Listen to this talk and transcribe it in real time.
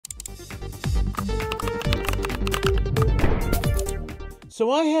So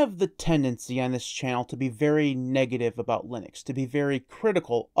I have the tendency on this channel to be very negative about Linux, to be very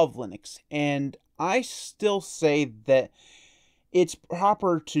critical of Linux, and I still say that it's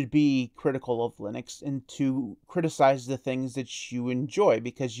proper to be critical of Linux and to criticize the things that you enjoy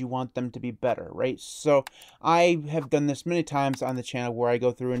because you want them to be better, right? So I have done this many times on the channel where I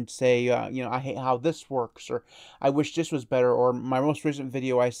go through and say, I hate how this works, or I wish this was better, or my most recent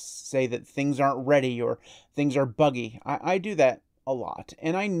video I say that things aren't ready or things are buggy. I do that a lot,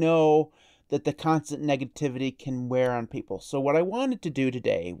 and I know that the constant negativity can wear on people. So what I wanted to do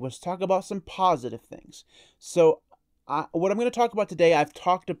today was talk about some positive things. So what I'm going to talk about today, I've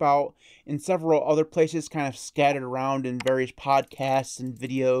talked about in several other places, kind of scattered around in various podcasts and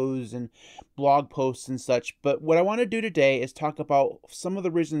videos and blog posts and such. But what I want to do today is talk about some of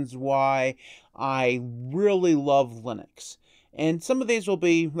the reasons why I really love Linux. And some of these will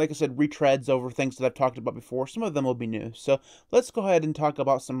be, like I said, retreads over things that I've talked about before. Some of them will be new. So let's go ahead and talk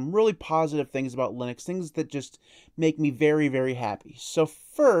about some really positive things about Linux, things that just make me very, very happy. So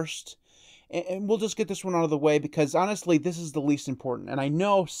first, and we'll just get this one out of the way because honestly, this is the least important. And I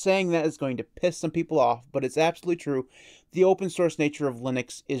know saying that is going to piss some people off, but it's absolutely true. The open source nature of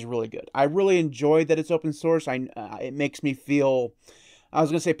Linux is really good. I really enjoy that it's open source. It makes me feel, I was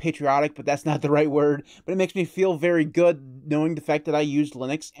going to say patriotic, but that's not the right word. But it makes me feel very good knowing the fact that I used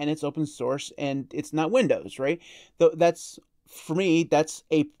Linux and it's open source and it's not Windows, right? That's, for me, that's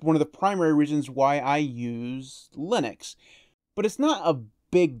one of the primary reasons why I use Linux. But it's not a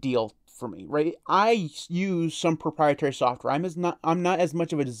big deal for me, right? I use some proprietary software. I'm not as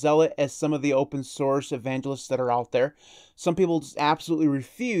much of a zealot as some of the open source evangelists that are out there. Some people just absolutely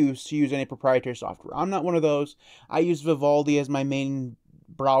refuse to use any proprietary software. I'm not one of those. I use Vivaldi as my main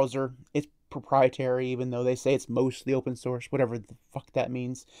browser. It's proprietary, even though they say it's mostly open source, whatever the fuck that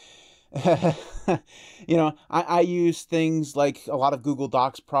means. I use things like a lot of Google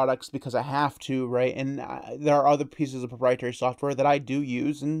Docs products because I have to, right? And there are other pieces of proprietary software that I do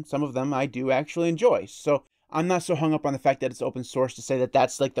use, and some of them I do actually enjoy. So I'm not so hung up on the fact that it's open source to say that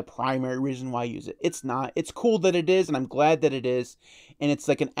that's like the primary reason why I use it. It's not. It's cool that it is, and I'm glad that it is, and it's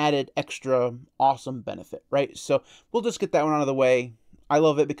like an added extra awesome benefit, right? So we'll just get that one out of the way. I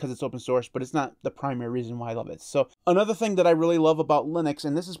love it because it's open source, but it's not the primary reason why I love it. So another thing that I really love about Linux,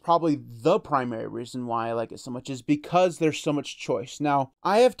 and this is probably the primary reason why I like it so much, is because there's so much choice. Now,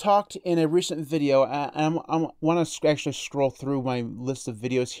 I have talked in a recent video, and I want to actually scroll through my list of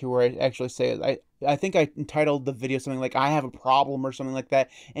videos here where I actually say I think I entitled the video something like, I have a problem or something like that.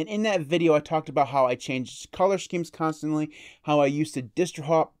 And in that video, I talked about how I changed color schemes constantly, how I used to distro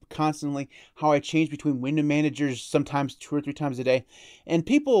hop constantly, how I changed between window managers sometimes 2 or 3 times a day. And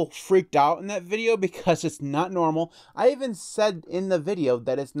people freaked out in that video because it's not normal. I even said in the video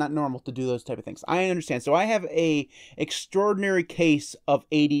that it's not normal to do those type of things. I understand. So I have a extraordinary case of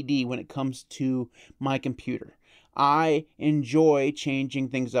ADD when it comes to my computer. I enjoy changing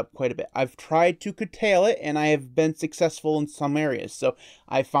things up quite a bit. I've tried to curtail it, and I have been successful in some areas. So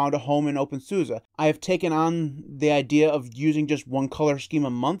I found a home in OpenSUSE. I have taken on the idea of using just one color scheme a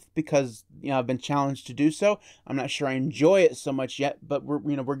month because I've been challenged to do so. I'm not sure I enjoy it so much yet, but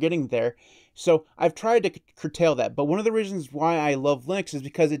we're getting there. So I've tried to curtail that. But one of the reasons why I love Linux is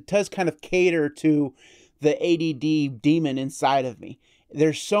because it does kind of cater to the ADD demon inside of me.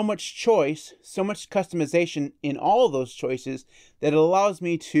 There's so much choice, so much customization in all of those choices that it allows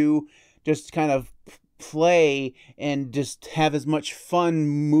me to just kind of play and just have as much fun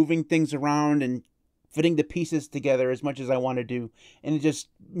moving things around and fitting the pieces together as much as I want to do. And it just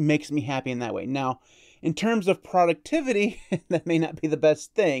makes me happy in that way. Now, in terms of productivity, that may not be the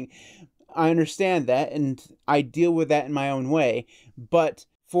best thing. I understand that, and I deal with that in my own way. But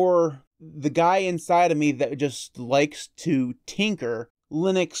for the guy inside of me that just likes to tinker,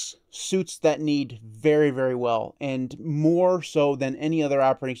 Linux suits that need very, very well, and more so than any other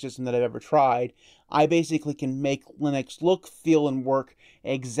operating system that I've ever tried. I basically can make Linux look, feel, and work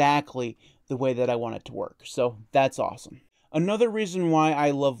exactly the way that I want it to work. So that's awesome. Another reason why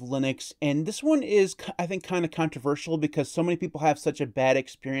I love Linux, and this one is, I think, kind of controversial because so many people have such a bad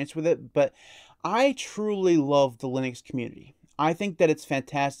experience with it, but I truly love the Linux community. I think that it's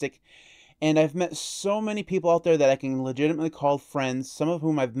fantastic. And I've met so many people out there that I can legitimately call friends, some of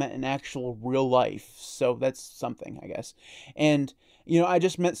whom I've met in actual real life. So that's something, I guess. And, I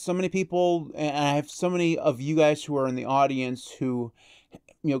just met so many people, and I have so many of you guys who are in the audience who,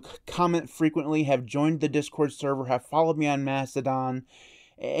 comment frequently, have joined the Discord server, have followed me on Mastodon.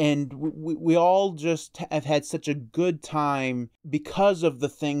 And we all just have had such a good time because of the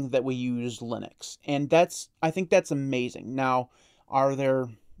thing that we use, Linux. And I think that's amazing. Now, are there,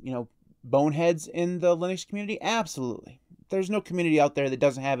 boneheads in the Linux community? Absolutely. there's no community out there that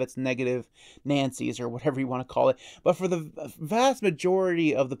doesn't have its negative Nancy's or whatever you want to call it. But for the vast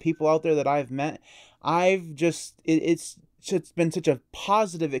majority of the people out there that I've met, it's been such a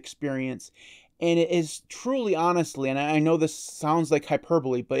positive experience. And it is truly, honestly, and I know this sounds like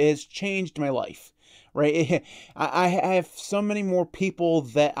hyperbole, but it has changed my life, right? I have so many more people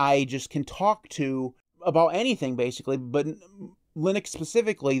that I just can talk to about anything, basically, but Linux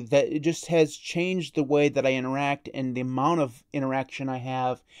specifically, that it just has changed the way that I interact and the amount of interaction I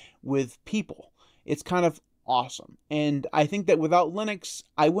have with people. It's kind of awesome. And I think that without Linux,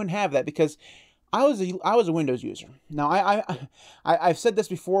 I wouldn't have that, because I was a Windows user. Now, I've said this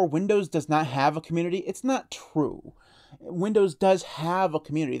before, Windows does not have a community. It's not true. Windows does have a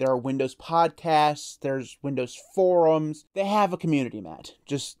community. There are Windows podcasts, there's Windows forums. They have a community, Matt.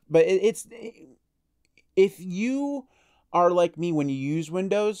 If you are like me when you use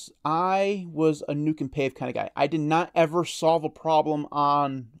Windows, I was a nuke and pave kind of guy. I did not ever solve a problem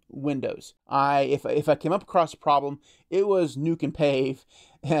on Windows. If I came up across a problem, it was nuke and pave.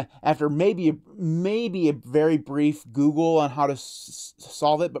 After maybe a very brief Google on how to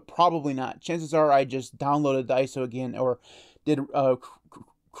solve it, but probably not. Chances are I just downloaded the ISO again, or did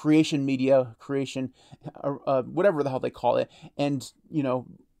creation, whatever the hell they call it, and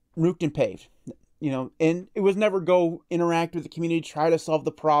nuked and paved. And it was never go interact with the community, try to solve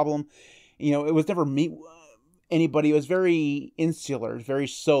the problem. It was never meet anybody. It was very insular, very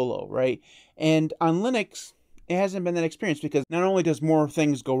solo, right? And on Linux, it hasn't been that experience, because not only does more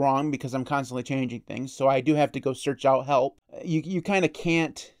things go wrong because I'm constantly changing things, so I do have to go search out help. You kind of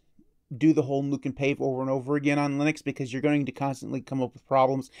can't do the whole nuke and pave over and over again on Linux, because you're going to constantly come up with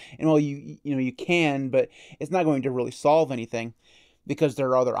problems. And well, you can, but it's not going to really solve anything, because there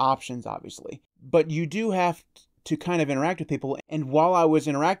are other options, obviously. But you do have to kind of interact with people. And while I was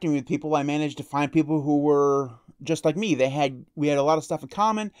interacting with people, I managed to find people who were just like me. We had a lot of stuff in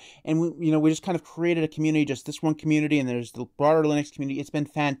common, and we just kind of created a community, just this one community, and there's the broader Linux community. It's been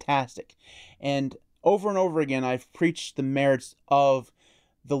fantastic. And over again, I've preached the merits of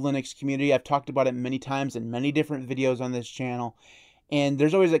the Linux community. I've talked about it many times in many different videos on this channel. And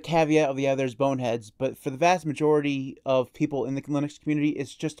there's always a caveat of, yeah, there's boneheads, but for the vast majority of people in the Linux community,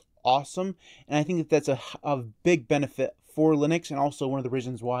 it's just awesome. And I think that that's a big benefit for Linux, and also one of the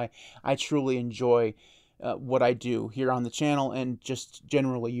reasons why I truly enjoy what I do here on the channel and just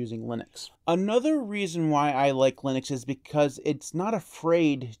generally using Linux. Another reason why I like Linux is because it's not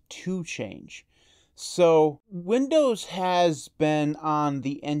afraid to change. So Windows has been on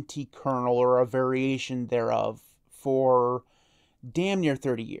the NT kernel, or a variation thereof, for damn near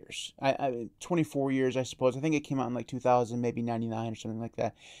 30 years. 24 years, I suppose. I think it came out in like 2000, maybe 99 or something like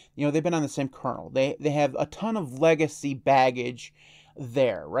that. They've been on the same kernel. They have a ton of legacy baggage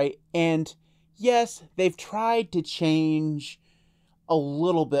there, right? And yes, they've tried to change a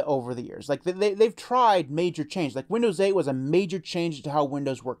little bit over the years. Like they've tried major change. Like Windows 8 was a major change to how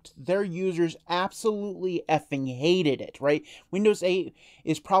Windows worked. Their users absolutely effing hated it, right? Windows 8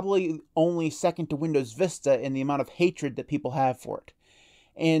 is probably only second to Windows Vista in the amount of hatred that people have for it.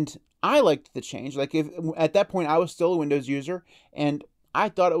 And I liked the change. Like at that point I was still a Windows user, and I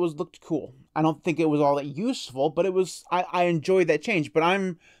thought it looked cool. I don't think it was all that useful, but I enjoyed that change. But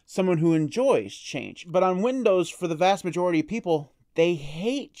I'm someone who enjoys change. But on Windows, for the vast majority of people, they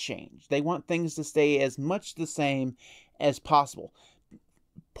hate change. They want things to stay as much the same as possible.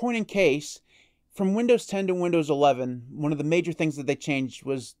 Point in case, from Windows 10 to Windows 11, one of the major things that they changed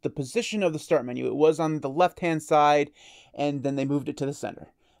was the position of the start menu. It was on the left-hand side, and then they moved it to the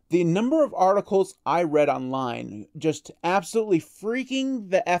center. The number of articles I read online just absolutely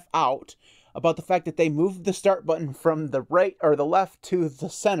freaking the F out about the fact that they moved the start button from the right or the left to the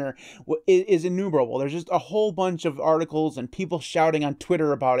center is innumerable. There's just a whole bunch of articles and people shouting on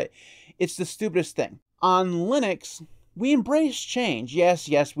Twitter about it. It's the stupidest thing. On Linux, we embrace change.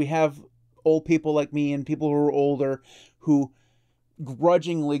 Yes, we have old people like me and people who are older who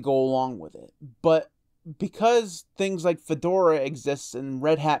grudgingly go along with it. But because things like Fedora exists and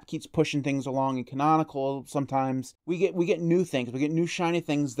Red Hat keeps pushing things along, and Canonical sometimes, we get new things. We get new shiny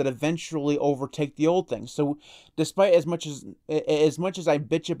things that eventually overtake the old things. So despite as much as I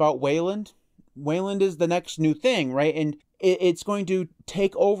bitch about Wayland is the next new thing, right? And it's going to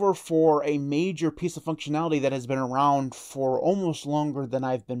take over for a major piece of functionality that has been around for almost longer than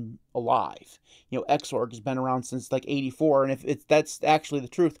I've been alive. Xorg has been around since like 84, and if that's actually the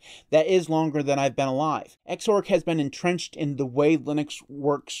truth, that is longer than I've been alive. Xorg has been entrenched in the way Linux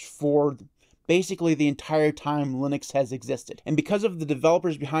works for basically the entire time Linux has existed. And because of the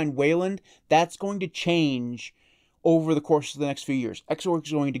developers behind Wayland, that's going to change over the course of the next few years. Xorg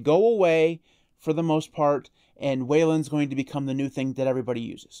is going to go away for the most part, and Wayland's going to become the new thing that everybody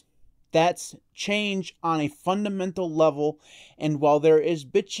uses. That's change on a fundamental level, and while there is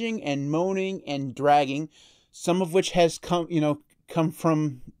bitching and moaning and dragging, some of which has come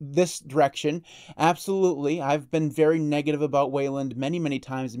from this direction, absolutely, I've been very negative about Wayland many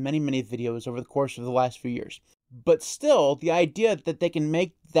times in many videos over the course of the last few years. But still, the idea that they can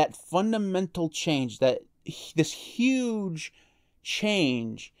make that fundamental change, this huge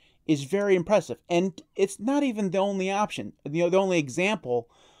change, is very impressive. And it's not even the only option, the only example,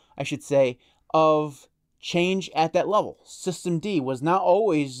 I should say, of change at that level. Systemd was not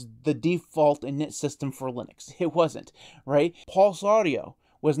always the default init system for Linux. It wasn't, right? Pulse audio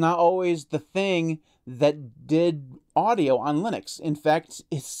was not always the thing that did audio on Linux. In fact,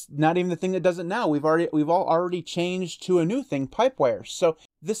 it's not even the thing that does it now. We've all already changed to a new thing, Pipewire. So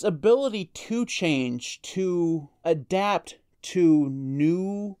this ability to change, to adapt to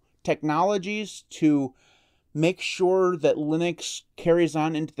new technologies, to make sure that Linux carries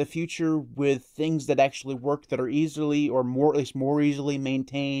on into the future with things that actually work, that are easily, or at least more easily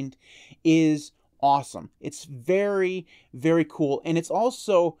maintained, is awesome. It's very cool. And it's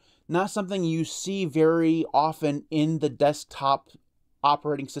also not something you see very often in the desktop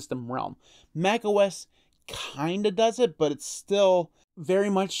operating system realm. macOS kind of does it, but it's still very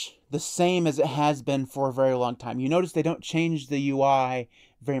much the same as it has been for a very long time. You notice they don't change the UI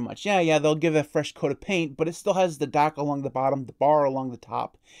very much. Yeah, they'll give a fresh coat of paint, but it still has the dock along the bottom, the bar along the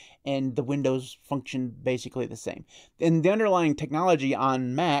top, and the windows function basically the same. And the underlying technology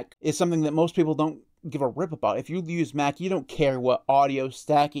on Mac is something that most people don't give a rip about. If you use Mac, you don't care what audio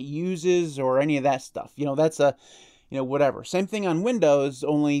stack it uses or any of that stuff. That's whatever. Same thing on Windows,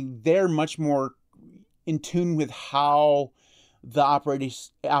 only they're much more in tune with how the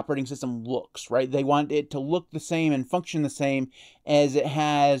operating system looks, right? They want it to look the same and function the same as it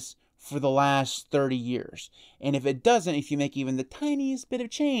has for the last 30 years. And if it doesn't, if you make even the tiniest bit of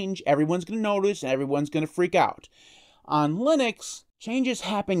change, everyone's going to notice and everyone's going to freak out. On Linux, changes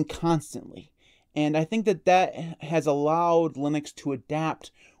happen constantly. And I think that has allowed Linux to adapt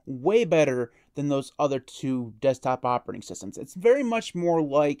way better than those other two desktop operating systems. It's very much more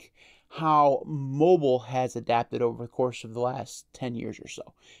like how mobile has adapted over the course of the last 10 years or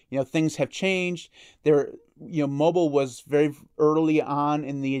so. Things have changed. Mobile was very early on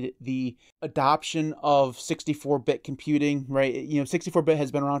in the adoption of 64-bit computing, right? 64-bit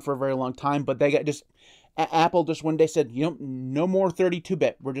has been around for a very long time, but Apple just one day said, no more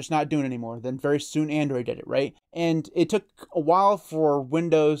 32-bit. We're just not doing it anymore. Then very soon Android did it, right? And it took a while for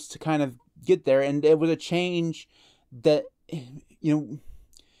Windows to kind of get there, and it was a change that,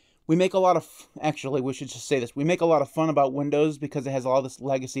 we make a lot of, actually, we should just say this. We make a lot of fun about Windows because it has all this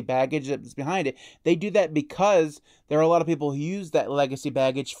legacy baggage that's behind it. They do that because there are a lot of people who use that legacy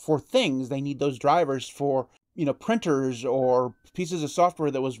baggage for things. They need those drivers for, printers or pieces of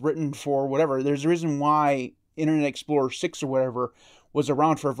software that was written for whatever. There's a reason why Internet Explorer 6 or whatever was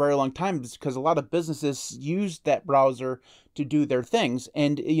around for a very long time. It's because a lot of businesses used that browser to do their things.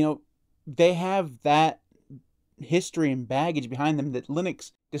 And, they have that history and baggage behind them that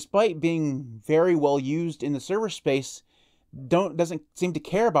Linux, despite being very well used in the server space, doesn't seem to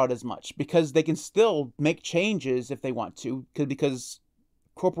care about as much, because they can still make changes if they want to, because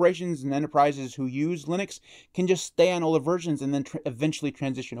corporations and enterprises who use Linux can just stay on older versions and then eventually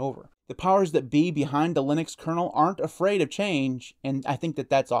transition over. The powers that be behind the Linux kernel aren't afraid of change, and I think that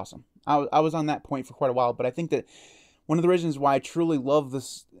that's awesome. I was on that point for quite a while, but I think that one of the reasons why I truly love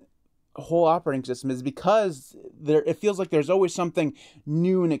this whole operating system is because it feels like there's always something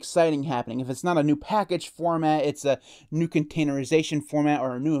new and exciting happening. If it's not a new package format, it's a new containerization format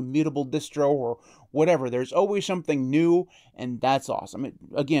or a new immutable distro or whatever. There's always something new, and that's awesome. It,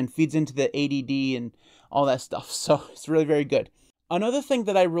 again, feeds into the ADD and all that stuff, so it's really very good. Another thing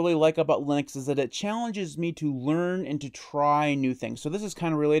that I really like about Linux is that it challenges me to learn and to try new things. So this is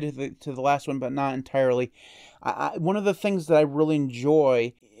kind of related to the last one, but not entirely. One of the things that I really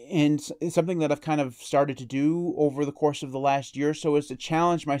enjoy, and it's something that I've kind of started to do over the course of the last year or so, is to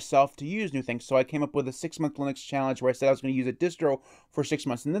challenge myself to use new things. So I came up with a 6-month Linux challenge where I said I was going to use a distro for 6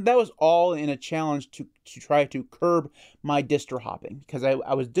 months. And that was all in a challenge to try to curb my distro hopping, because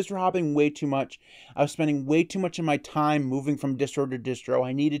I was distro hopping way too much. I was spending way too much of my time moving from distro to distro.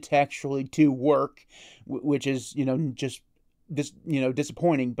 I needed to actually do work, which is, just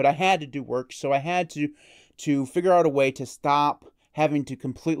disappointing, but I had to do work. So I had to figure out a way to stop having to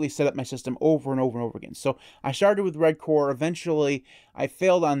completely set up my system over and over and over again. So I started with Red Core. Eventually, I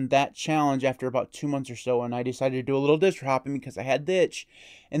failed on that challenge after about 2 months or so, and I decided to do a little distro hopping because I had the itch.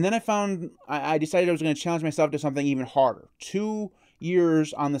 And then I decided I was going to challenge myself to something even harder, to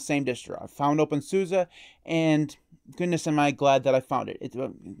years on the same distro. I found OpenSUSE, and goodness am I glad that I found it. It's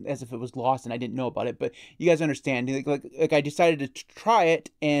as if it was lost and I didn't know about it. But you guys understand, like I decided to try it,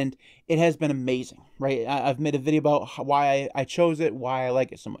 and it has been amazing, right? I've made a video about why I chose it, why I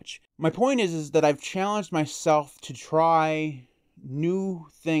like it so much. My point is that I've challenged myself to try new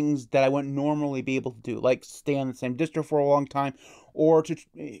things that I wouldn't normally be able to do, like stay on the same distro for a long time, or to,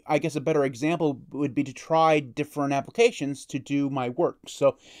 I guess a better example would be to try different applications to do my work.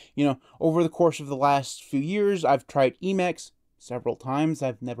 So, over the course of the last few years, I've tried Emacs several times.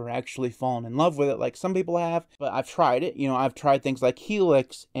 I've never actually fallen in love with it like some people have, but I've tried it. I've tried things like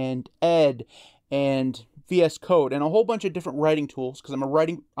Helix and Ed and VS Code and a whole bunch of different writing tools, because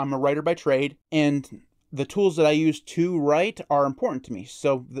I'm a writer by trade, and the tools that I use to write are important to me.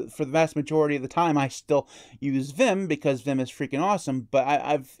 So for the vast majority of the time, I still use Vim because Vim is freaking awesome. But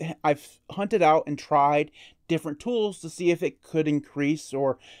I've hunted out and tried different tools to see if it could increase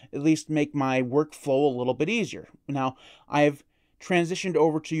or at least make my workflow a little bit easier. Now, I've transitioned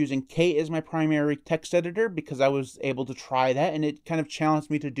over to using Kate as my primary text editor because I was able to try that, and it kind of challenged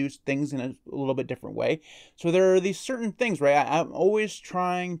me to do things in a little bit different way. So there are these certain things, right? I'm always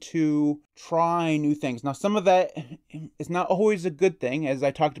trying to try new things. Now, some of that is not always a good thing, as I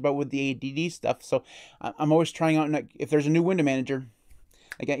talked about with the ADD stuff. So I'm always trying out, if there's a new window manager,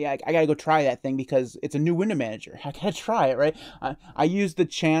 I gotta go try that thing because it's a new window manager. I gotta try it, right? I use the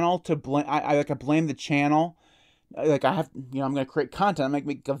channel to blame. I blame the channel. Like I'm going to create content. I might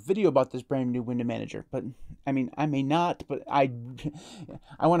make a video about this brand new window manager, but I may not, but I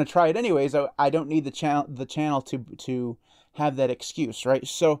want to try it anyways. I don't need the channel to have that excuse, right?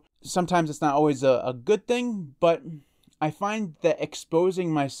 So sometimes it's not always a good thing, but I find that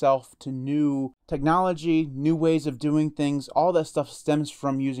exposing myself to new technology, new ways of doing things, all that stuff stems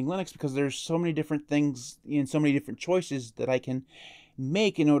from using Linux, because there's so many different things and so many different choices that I can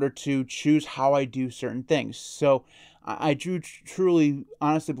make in order to choose how I do certain things. So I do truly,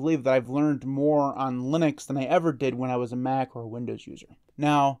 honestly believe that I've learned more on Linux than I ever did when I was a Mac or a Windows user.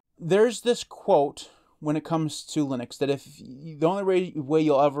 Now, there's this quote when it comes to Linux, that the only way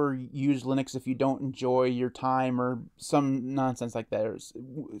you'll ever use Linux if you don't enjoy your time, or some nonsense like that, or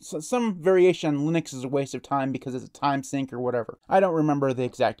some variation on Linux is a waste of time because it's a time sink or whatever. I don't remember the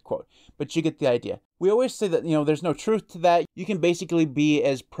exact quote, but you get the idea. We always say that, there's no truth to that. You can basically be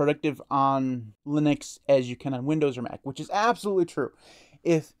as productive on Linux as you can on Windows or Mac, which is absolutely true.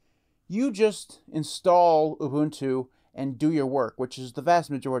 If you just install Ubuntu and do your work, which is the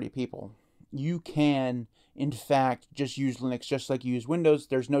vast majority of people, you can, in fact, just use Linux just like you use Windows.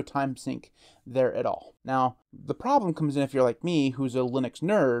 There's no time sink there at all. Now, the problem comes in if you're like me, who's a Linux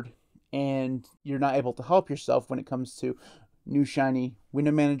nerd, and you're not able to help yourself when it comes to new shiny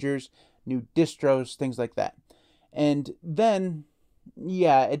window managers, new distros, things like that. And then,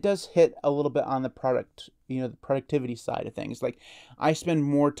 yeah, it does hit a little bit on the the productivity side of things. Like, I spend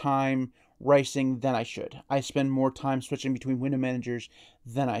more time ricing than I should. I spend more time switching between window managers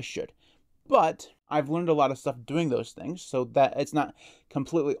than I should. But I've learned a lot of stuff doing those things, so that it's not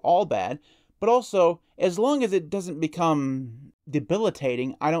completely all bad. But also, as long as it doesn't become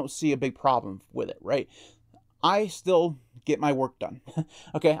debilitating, I don't see a big problem with it, right? I still get my work done.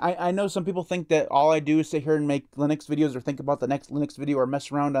 Okay, I know some people think that all I do is sit here and make Linux videos, or think about the next Linux video, or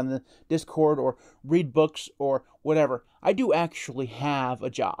mess around on the Discord, or read books, or whatever. I do actually have a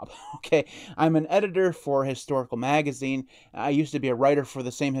job, okay? I'm an editor for a historical magazine. I used to be a writer for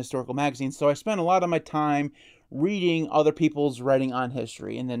the same historical magazine, so I spend a lot of my time reading other people's writing on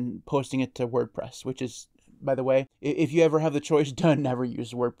history and then posting it to WordPress, which is, by the way, if you ever have the choice, don't never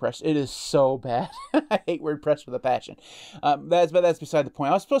use WordPress. It is so bad. I hate WordPress with a passion. That's beside the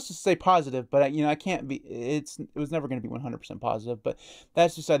point. I was supposed to say positive, but I can't be. It was never going to be 100% positive, but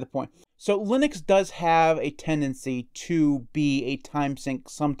that's beside the point. So Linux does have a tendency to be a time sink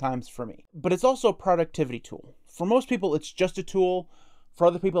sometimes for me, but it's also a productivity tool. For most people, it's just a tool. For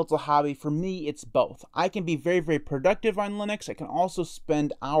other people, it's a hobby. For me, it's both. I can be very, very productive on Linux. I can also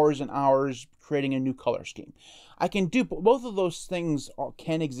spend hours and hours creating a new color scheme. I can do both of those things,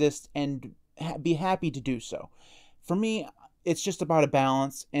 can exist, and be happy to do so. For me, it's just about a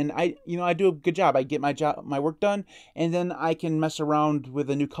balance, and I do a good job. I get my work done, and then I can mess around with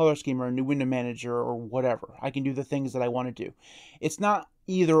a new color scheme or a new window manager or whatever. I can do the things that I want to do. It's not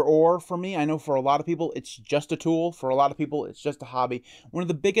either or for me. I know for a lot of people, it's just a tool. For a lot of people, it's just a hobby. One of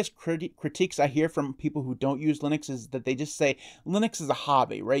the biggest critiques I hear from people who don't use Linux is that they just say Linux is a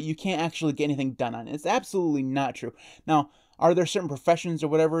hobby, right? You can't actually get anything done on it. It's absolutely not true. Now, are there certain professions or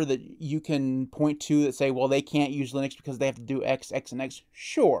whatever that you can point to that say, well, they can't use Linux because they have to do X, X, and X?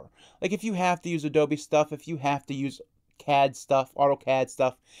 Sure. Like if you have to use Adobe stuff, if you have to use CAD stuff, AutoCAD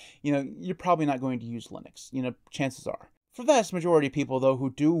stuff, you're probably not going to use Linux, chances are. For the vast majority of people, though, who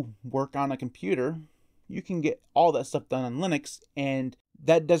do work on a computer, you can get all that stuff done on Linux, and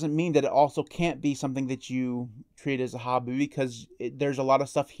that doesn't mean that it also can't be something that you treat as a hobby, because there's a lot of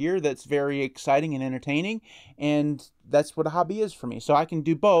stuff here that's very exciting and entertaining, and that's what a hobby is for me. So I can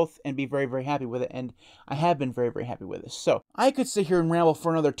do both and be very, very happy with it, and I have been very, very happy with it. So I could sit here and ramble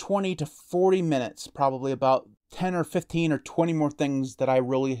for another 20 to 40 minutes, probably about 10 or 15 or 20 more things that I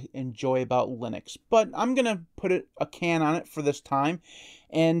really enjoy about Linux. But I'm going to put a can on it for this time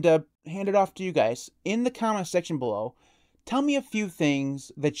and hand it off to you guys. In the comment section below, tell me a few things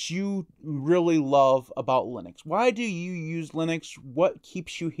that you really love about Linux. Why do you use Linux? What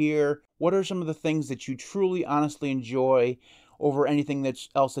keeps you here? What are some of the things that you truly, honestly enjoy over anything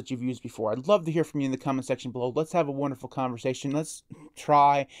else that you've used before? I'd love to hear from you in the comment section below. Let's have a wonderful conversation. Let's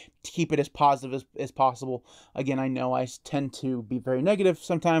try to keep it as positive as possible. Again, I know I tend to be very negative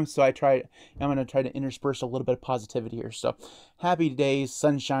sometimes, so I'm going to try to intersperse a little bit of positivity here. So happy days,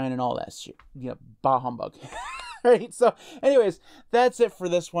 sunshine, and all that shit. Bah humbug. Right, so anyways, that's it for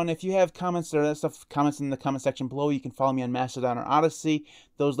this one. If you have comments or that stuff, comments in the comment section below. You can follow me on Mastodon or Odyssey.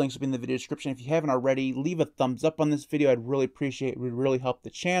 Those links will be in the video description. If you haven't already, leave a thumbs up on this video. I'd really appreciate it. It would really help the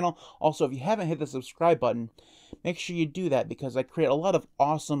channel. Also, if you haven't hit the subscribe button, make sure you do that, because I create a lot of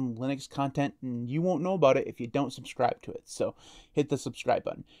awesome Linux content, and you won't know about it if you don't subscribe to it. So hit the subscribe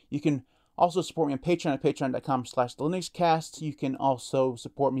button. You can also support me on Patreon at patreon.com/thelinuxcast. You can also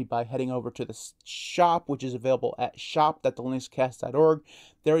support me by heading over to the shop, which is available at shop.thelinuxcast.org.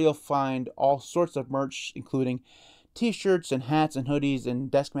 There you'll find all sorts of merch, including t-shirts and hats and hoodies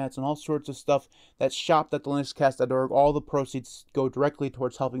and desk mats and all sorts of stuff. That's shop.thelinuxcast.org. All the proceeds go directly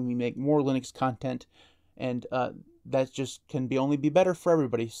towards helping me make more Linux content, and that just can only be better for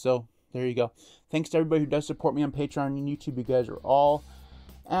everybody. So there you go. Thanks to everybody who does support me on Patreon and YouTube. You guys are all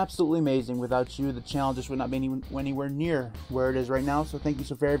absolutely amazing. Without you, the channel just would not be anywhere near where it is right now. So thank you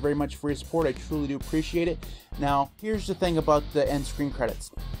so very, very much for your support. I truly do appreciate it. Now, here's the thing about the end screen credits.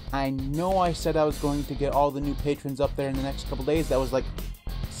 I know I said I was going to get all the new patrons up there in the next couple days. That was like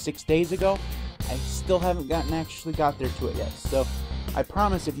 6 days ago. I still haven't actually got there to it yet. So I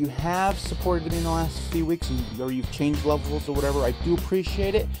promise, if you have supported me in the last few weeks, or you've changed levels or whatever, I do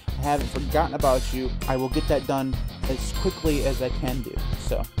appreciate it. I haven't forgotten about you. I will get that done as quickly as I can do.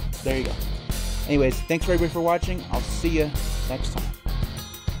 So there you go. Anyways, thanks everybody for watching. I'll see you next time.